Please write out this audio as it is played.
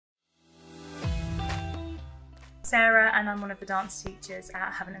Sarah and I'm one of the dance teachers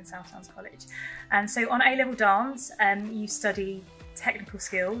at Havant and South Downs College. And so on A-level dance, you study technical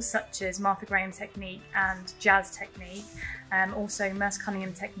skills such as Martha Graham technique and jazz technique, also Merce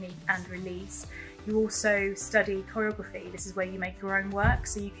Cunningham technique and release. You also study choreography. This is where you make your own work,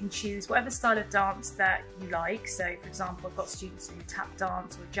 so you can choose whatever style of dance that you like. So for example, I've got students who tap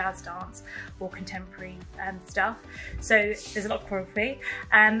dance or jazz dance or contemporary stuff. So there's a lot of choreography.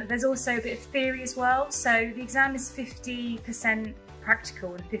 There's also a bit of theory as well. So the exam is 50%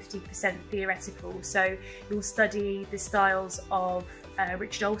 practical and 50% theoretical. So you'll study the styles of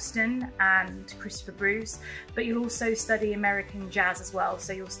Richard Alston and Christopher Bruce, but you'll also study American jazz as well.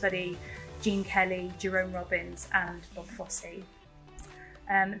 So you'll study Gene Kelly, Jerome Robbins and Bob Fosse.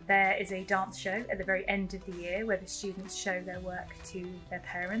 There is a dance show at the very end of the year where the students show their work to their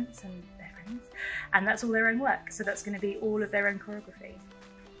parents and their friends, and that's all their own work, so that's going to be all of their own choreography.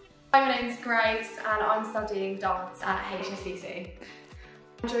 Hi, my name's Grace and I'm studying dance at HSDC.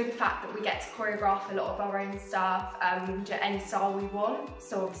 I enjoy the fact that we get to choreograph a lot of our own stuff. We can do any style we want,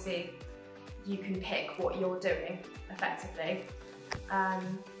 so obviously you can pick what you're doing effectively.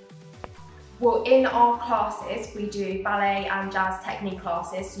 Well, in our classes, we do ballet and jazz technique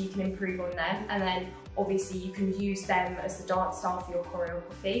classes, so you can improve on them, and then obviously you can use them as the dance style for your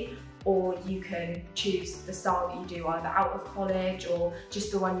choreography, or you can choose the style that you do either out of college or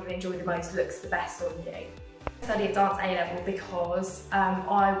just the one you enjoy the most, looks the best on you. I studied dance A-level because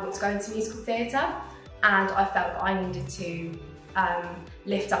I was going to musical theatre and I felt that I needed to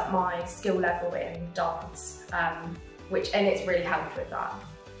lift up my skill level in dance, and it's really helped with that.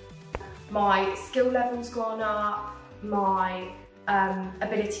 My skill level's gone up, my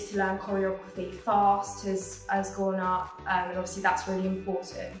ability to learn choreography fast has gone up, and obviously that's really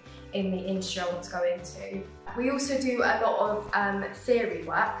important in the industry I want to go into. We also do a lot of theory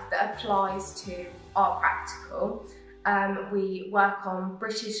work that applies to our practical. We work on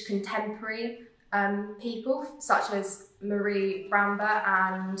British contemporary people such as Marie Bramber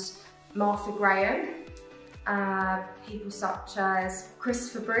and Martha Graham, people such as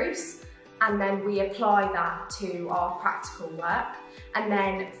Christopher Bruce, and then we apply that to our practical work. And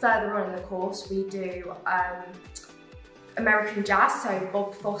then further on in the course we do American jazz, so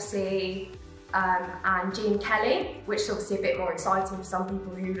Bob Fosse and Gene Kelly, which is obviously a bit more exciting for some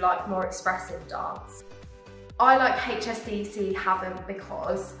people who like more expressive dance. I like HSDC Havant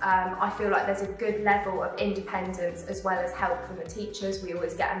because I feel like there's a good level of independence as well as help from the teachers. We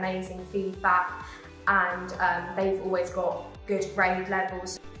always get amazing feedback, and they've always got good grade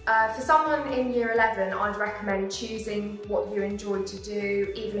levels. For someone in year 11, I'd recommend choosing what you enjoy to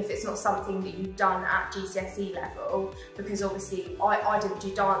do, even if it's not something that you've done at GCSE level, because obviously I didn't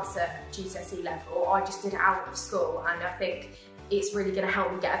do dance at GCSE level, I just did it out of school, and I think it's really going to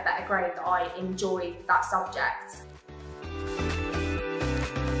help me get a better grade that I enjoy that subject.